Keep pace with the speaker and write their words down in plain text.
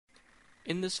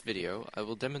In this video, I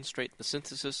will demonstrate the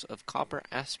synthesis of copper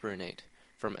aspirinate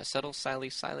from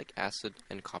acetylsalicylic acid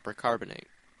and copper carbonate.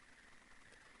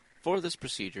 For this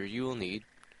procedure, you will need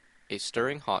a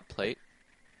stirring hot plate,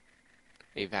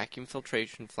 a vacuum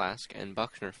filtration flask and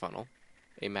Buchner funnel,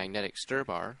 a magnetic stir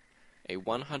bar, a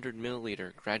 100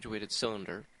 milliliter graduated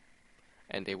cylinder,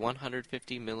 and a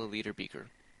 150 milliliter beaker.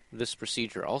 This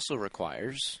procedure also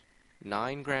requires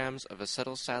 9 grams of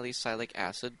acetylsalicylic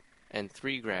acid and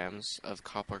 3 grams of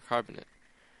copper carbonate.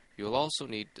 You will also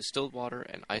need distilled water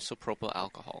and isopropyl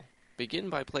alcohol. Begin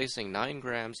by placing 9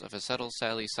 grams of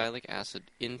acetylsalicylic acid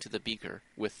into the beaker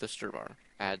with the stir bar.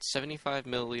 Add 75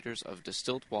 milliliters of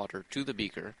distilled water to the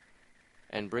beaker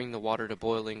and bring the water to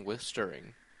boiling with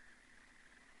stirring.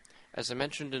 As I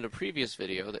mentioned in a previous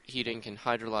video that heating can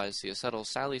hydrolyze the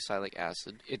acetylsalicylic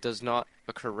acid, it does not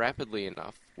occur rapidly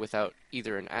enough without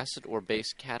either an acid or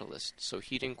base catalyst, so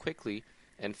heating quickly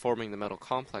and forming the metal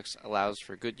complex allows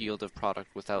for good yield of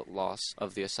product without loss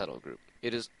of the acetyl group.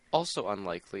 It is also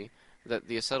unlikely that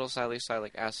the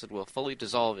acetylsalicylic acid will fully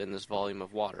dissolve in this volume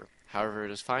of water. However,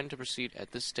 it is fine to proceed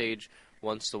at this stage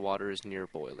once the water is near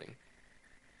boiling.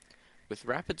 With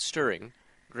rapid stirring,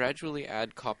 gradually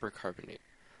add copper carbonate.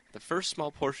 The first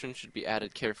small portion should be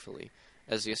added carefully.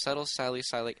 As the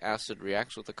acetylsalicylic acid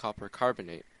reacts with the copper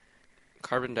carbonate,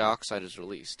 carbon dioxide is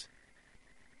released.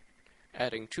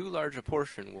 Adding too large a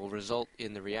portion will result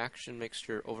in the reaction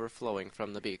mixture overflowing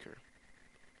from the beaker.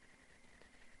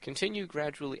 Continue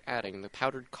gradually adding the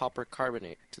powdered copper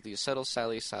carbonate to the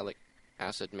acetylsalicylic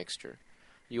acid mixture.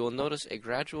 You will notice a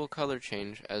gradual color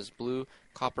change as blue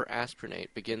copper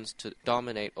aspirinate begins to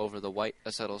dominate over the white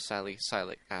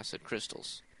acetylsalicylic acid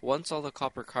crystals. Once all the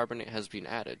copper carbonate has been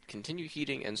added, continue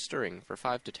heating and stirring for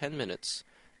 5 to 10 minutes,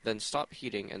 then stop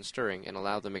heating and stirring and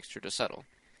allow the mixture to settle.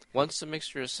 Once the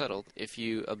mixture is settled, if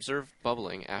you observe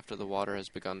bubbling after the water has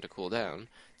begun to cool down,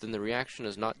 then the reaction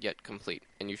is not yet complete,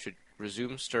 and you should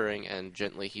resume stirring and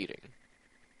gently heating.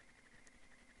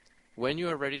 When you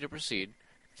are ready to proceed,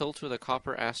 filter the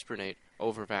copper aspirinate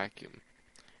over vacuum.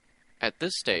 At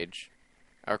this stage,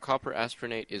 our copper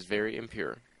aspirinate is very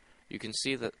impure. You can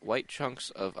see that white chunks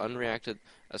of unreacted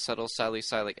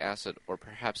acetylsalicylic acid or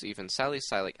perhaps even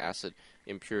salicylic acid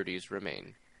impurities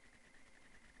remain.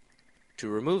 To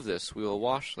remove this, we will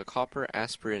wash the copper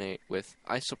aspirinate with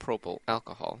isopropyl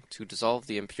alcohol to dissolve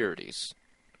the impurities.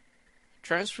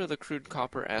 Transfer the crude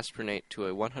copper aspirinate to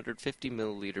a 150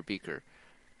 milliliter beaker,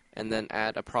 and then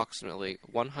add approximately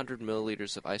 100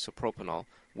 milliliters of isopropanol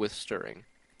with stirring.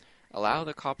 Allow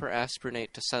the copper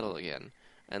aspirinate to settle again,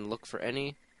 and look for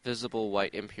any visible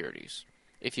white impurities.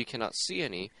 If you cannot see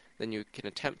any, then you can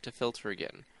attempt to filter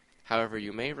again. However,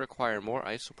 you may require more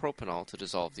isopropanol to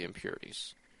dissolve the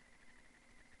impurities.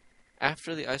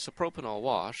 After the isopropanol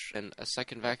wash and a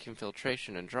second vacuum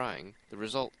filtration and drying, the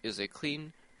result is a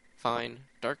clean, fine,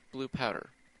 dark blue powder.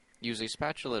 Use a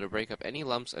spatula to break up any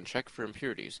lumps and check for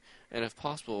impurities, and if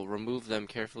possible, remove them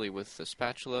carefully with the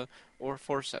spatula or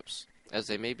forceps, as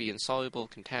they may be insoluble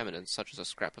contaminants such as a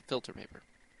scrap of filter paper.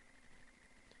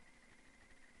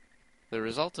 The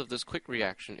result of this quick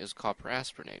reaction is copper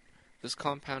aspirinate. This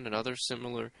compound and other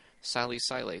similar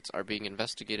salicylates are being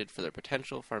investigated for their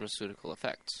potential pharmaceutical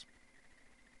effects.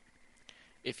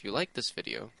 If you like this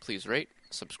video, please rate,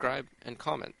 subscribe, and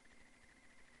comment.